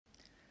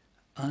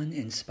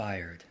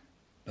Uninspired,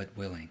 but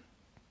willing.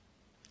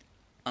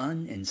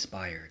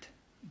 Uninspired,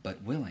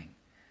 but willing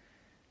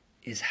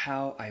is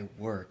how I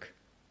work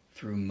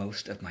through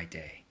most of my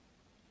day.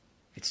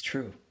 It's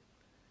true.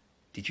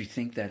 Did you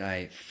think that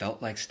I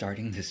felt like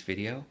starting this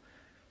video?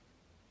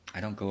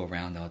 I don't go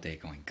around all day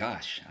going,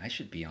 gosh, I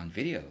should be on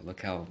video.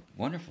 Look how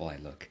wonderful I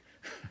look.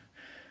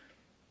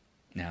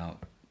 Now,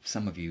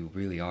 some of you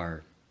really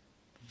are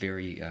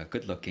very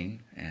good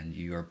looking, and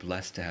you are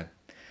blessed to have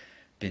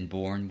been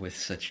born with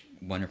such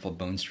wonderful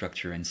bone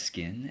structure and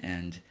skin,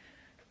 and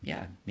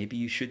yeah, maybe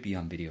you should be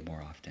on video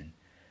more often.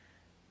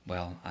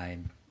 Well, I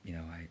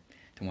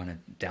don't want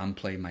to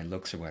downplay my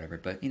looks or whatever,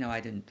 but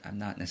I'm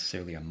not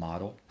necessarily a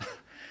model,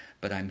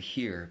 but I'm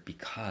here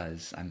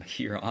because I'm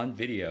here on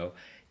video,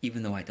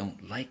 even though I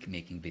don't like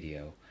making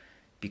video,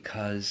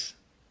 because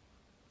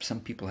some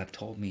people have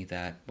told me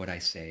that what I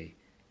say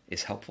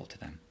is helpful to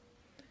them.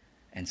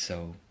 And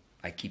so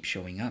I keep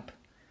showing up.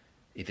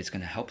 If it's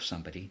going to help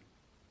somebody,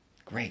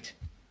 great.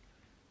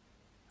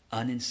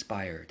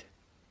 Uninspired,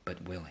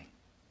 but willing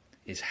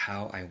is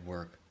how I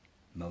work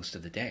most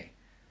of the day.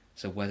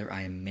 So whether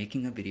I am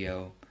making a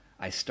video,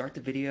 I start the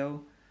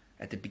video,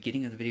 at the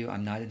beginning of the video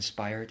I'm not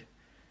inspired,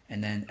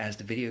 and then as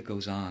the video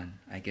goes on,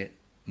 I get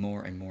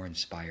more and more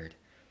inspired.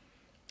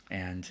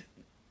 And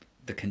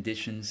the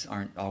conditions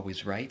aren't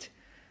always right.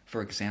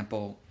 For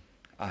example,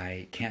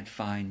 I can't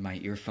find my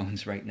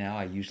earphones right now.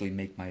 I usually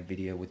make my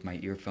video with my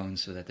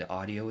earphones so that the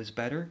audio is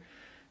better,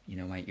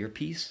 my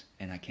earpiece,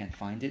 and I can't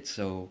find it,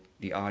 so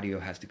the audio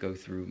has to go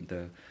through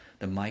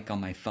the mic on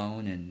my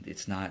phone, and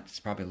it's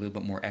probably a little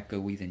bit more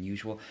echoey than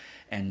usual.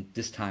 And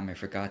this time I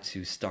forgot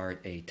to start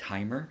a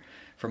timer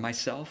for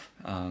myself,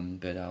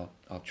 but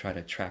I'll try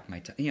to track my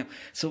time.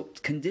 So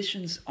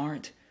conditions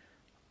aren't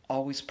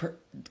always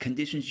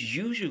conditions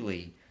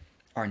usually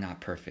are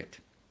not perfect.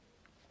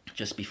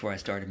 Just before I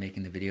started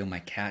making the video, my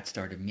cat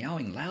started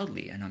meowing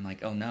loudly, and I'm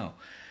like, oh no.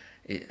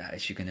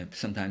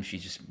 Sometimes she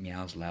just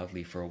meows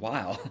loudly for a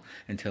while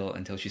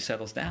until she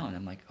settles down.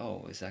 I'm like,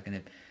 oh, is that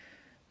gonna?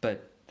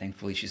 But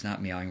thankfully she's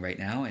not meowing right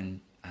now, and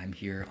I'm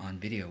here on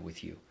video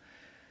with you.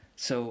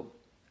 So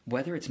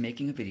whether it's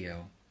making a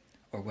video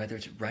or whether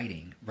it's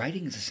writing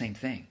is the same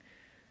thing.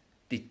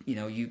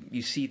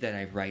 You see that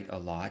I write a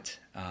lot,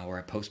 or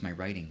I post my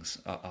writings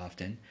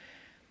often.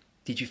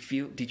 Do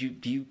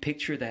you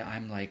picture that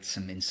I'm like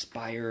some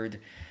inspired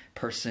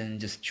person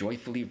just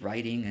joyfully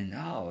writing and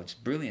it's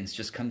brilliance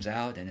just comes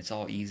out and it's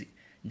all easy?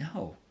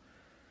 No.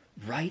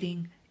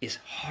 Writing is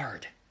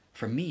hard,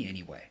 for me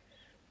anyway.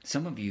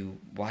 Some of you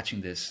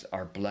watching this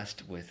are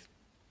blessed with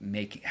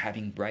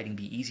having writing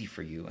be easy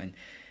for you, and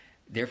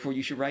therefore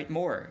you should write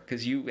more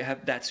because you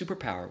have that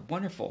superpower.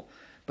 Wonderful.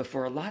 But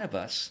for a lot of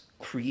us,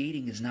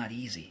 creating is not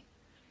easy.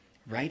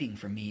 Writing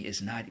for me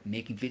is not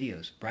making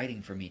videos.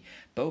 Writing for me,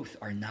 both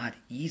are not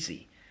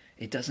easy.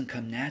 It doesn't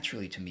come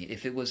naturally to me.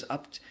 If it was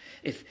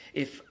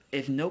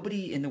if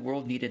nobody in the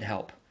world needed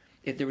help,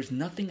 if there was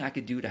nothing I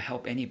could do to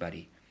help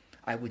anybody,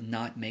 I would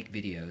not make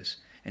videos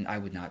and I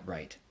would not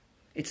write.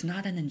 It's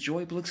not an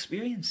enjoyable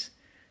experience.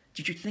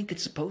 Did you think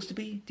it's supposed to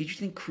be? Did you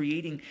think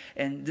creating,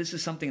 and this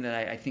is something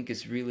that I think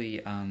is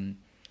really,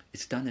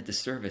 it's done a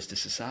disservice to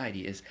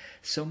society, is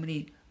so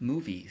many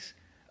movies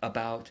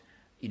about,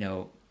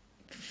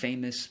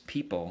 famous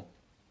people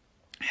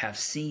have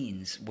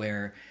scenes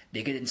where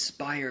they get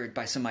inspired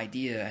by some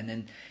idea, and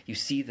then you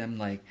see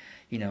them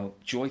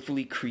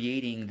joyfully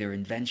creating their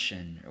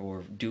invention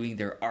or doing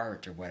their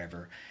art or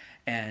whatever.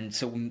 And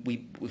so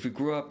if we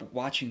grew up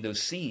watching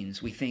those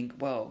scenes, we think,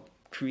 well,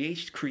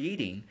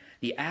 creating,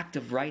 the act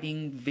of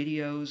writing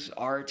videos,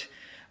 art,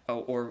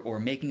 or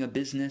making a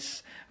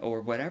business or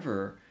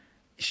whatever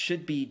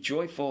should be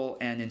joyful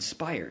and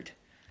inspired.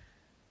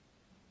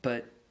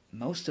 But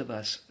most of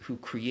us who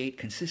create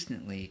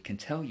consistently can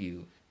tell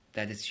you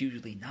that it's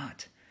usually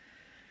not.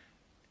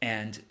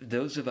 And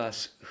those of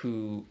us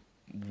who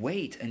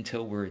wait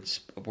until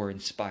we're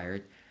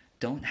inspired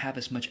don't have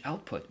as much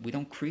output. We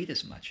don't create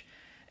as much.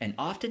 And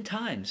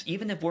oftentimes,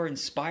 even if we're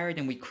inspired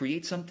and we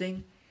create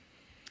something,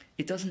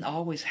 it doesn't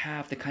always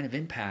have the kind of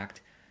impact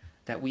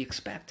that we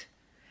expect.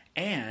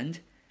 And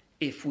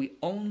if we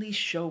only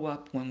show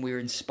up when we're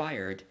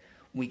inspired,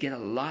 we get a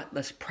lot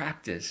less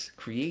practice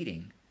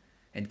creating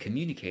and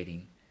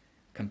communicating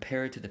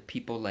compared to the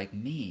people like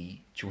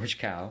me, George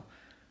Cow,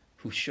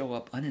 who show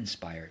up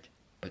uninspired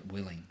but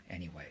willing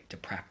anyway to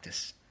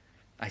practice.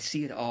 I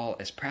see it all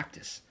as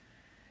practice,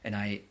 and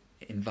I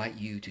invite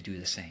you to do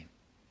the same.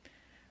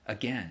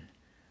 Again,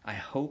 I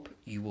hope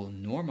you will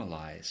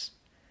normalize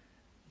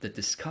the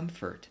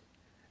discomfort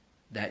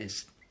that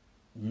is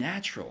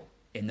natural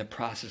in the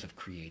process of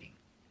creating.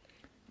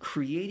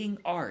 Creating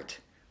art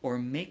or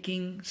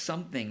making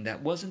something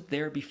that wasn't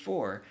there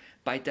before,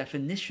 by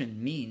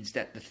definition, means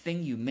that the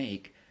thing you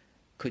make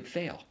could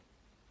fail.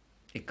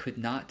 It could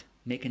not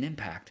make an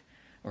impact,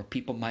 or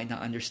people might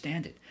not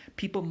understand it.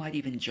 People might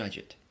even judge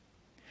it.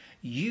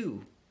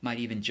 You might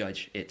even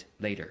judge it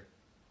later,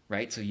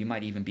 right? So you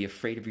might even be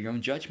afraid of your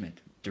own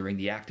judgment during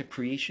the act of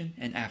creation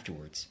and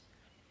afterwards.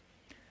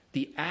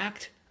 The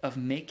act of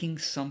making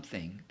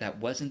something that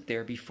wasn't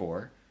there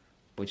before,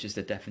 which is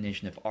the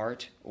definition of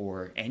art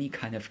or any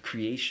kind of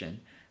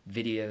creation,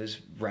 videos,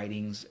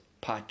 writings,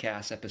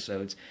 podcasts,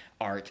 episodes,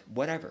 art,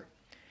 whatever,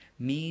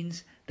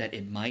 means that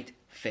it might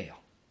fail.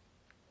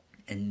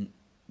 And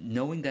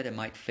knowing that it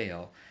might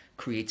fail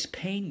creates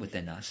pain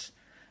within us,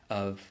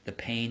 of the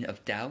pain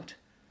of doubt,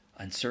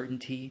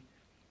 uncertainty,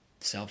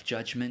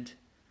 self-judgment,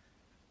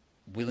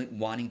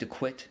 wanting to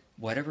quit,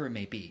 whatever it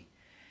may be.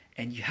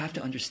 And you have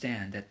to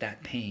understand that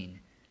that pain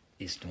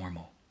is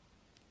normal.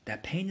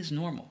 That pain is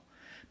normal,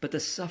 but the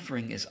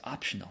suffering is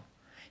optional.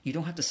 You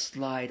don't have to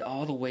slide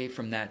all the way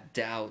from that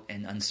doubt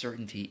and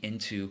uncertainty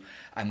into,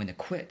 I'm going to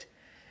quit.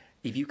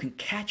 If you can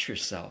catch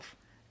yourself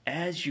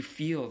as you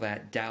feel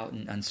that doubt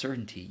and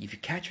uncertainty, if you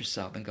catch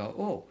yourself and go,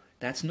 oh,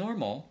 that's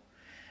normal,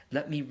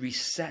 let me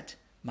reset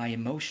my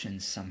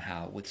emotions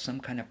somehow with some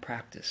kind of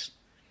practice.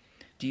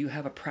 Do you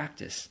have a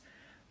practice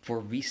for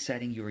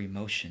resetting your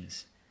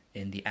emotions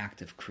in the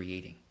act of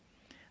creating?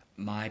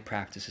 My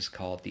practice is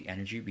called the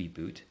Energy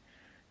Reboot.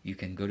 You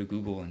can go to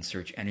Google and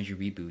search Energy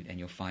Reboot and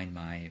you'll find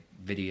my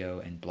video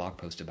and blog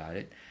post about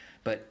it.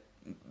 But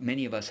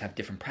many of us have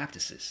different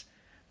practices.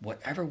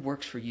 Whatever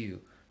works for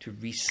you to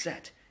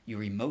reset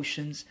your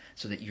emotions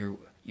so that you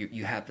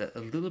have a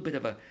little bit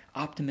of a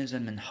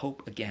optimism and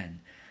hope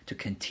again to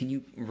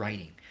continue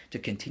writing, to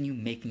continue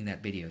making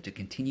that video, to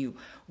continue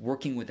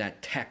working with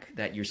that tech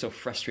that you're so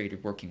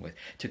frustrated working with,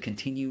 to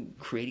continue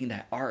creating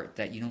that art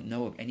that you don't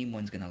know if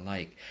anyone's going to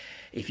like.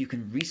 If you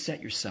can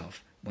reset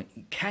yourself, when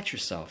you catch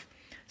yourself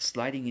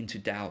sliding into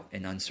doubt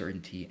and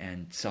uncertainty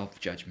and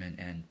self-judgment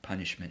and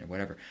punishment or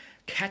whatever,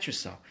 catch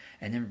yourself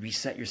and then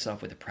reset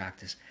yourself with a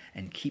practice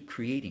and keep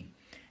creating.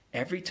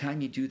 Every time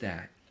you do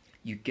that,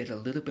 you get a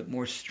little bit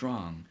more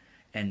strong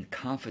and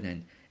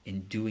confident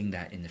in doing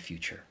that in the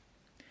future.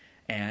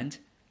 And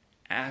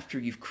after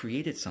you've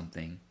created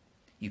something,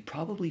 you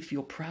probably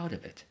feel proud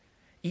of it.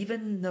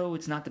 Even though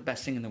it's not the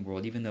best thing in the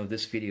world, even though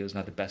this video is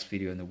not the best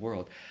video in the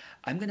world,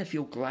 I'm going to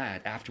feel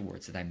glad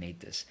afterwards that I made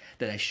this,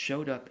 that I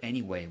showed up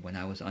anyway when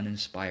I was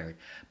uninspired,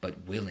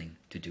 but willing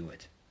to do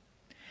it.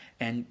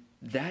 And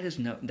that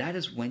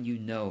is when you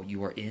know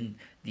you are in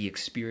the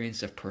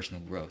experience of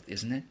personal growth,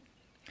 isn't it?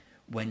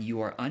 When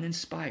you are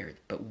uninspired,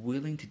 but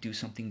willing to do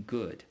something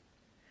good,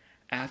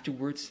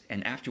 afterwards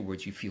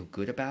you feel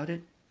good about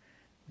it,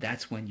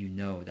 that's when you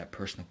know that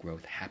personal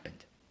growth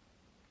happened.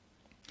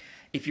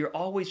 If you're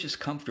always just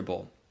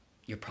comfortable,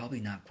 you're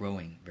probably not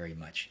growing very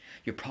much.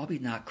 You're probably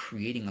not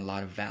creating a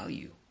lot of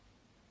value,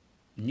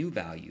 new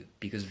value,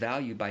 because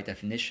value by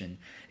definition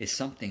is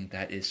something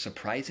that is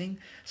surprising,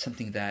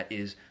 something that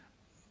is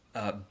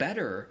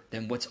better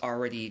than what's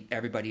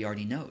everybody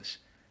already knows.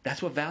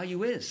 That's what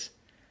value is.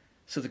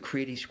 So the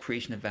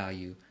creation of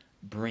value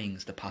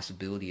brings the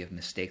possibility of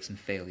mistakes and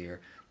failure,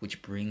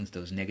 which brings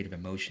those negative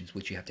emotions,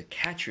 which you have to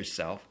catch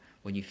yourself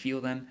when you feel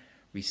them,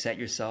 reset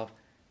yourself,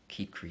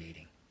 keep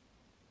creating.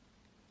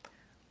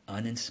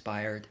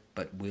 Uninspired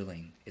but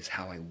willing is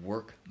how I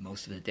work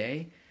most of the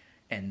day,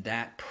 and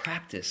that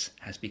practice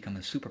has become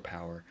a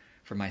superpower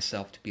for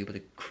myself to be able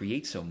to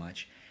create so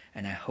much,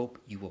 and I hope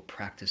you will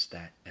practice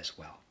that as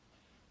well.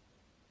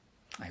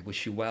 I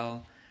wish you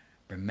well.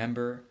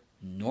 Remember,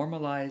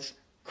 normalize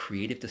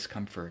creative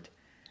discomfort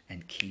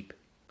and keep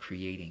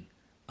creating,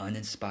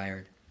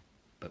 uninspired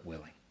but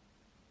willing.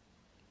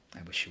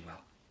 I wish you well.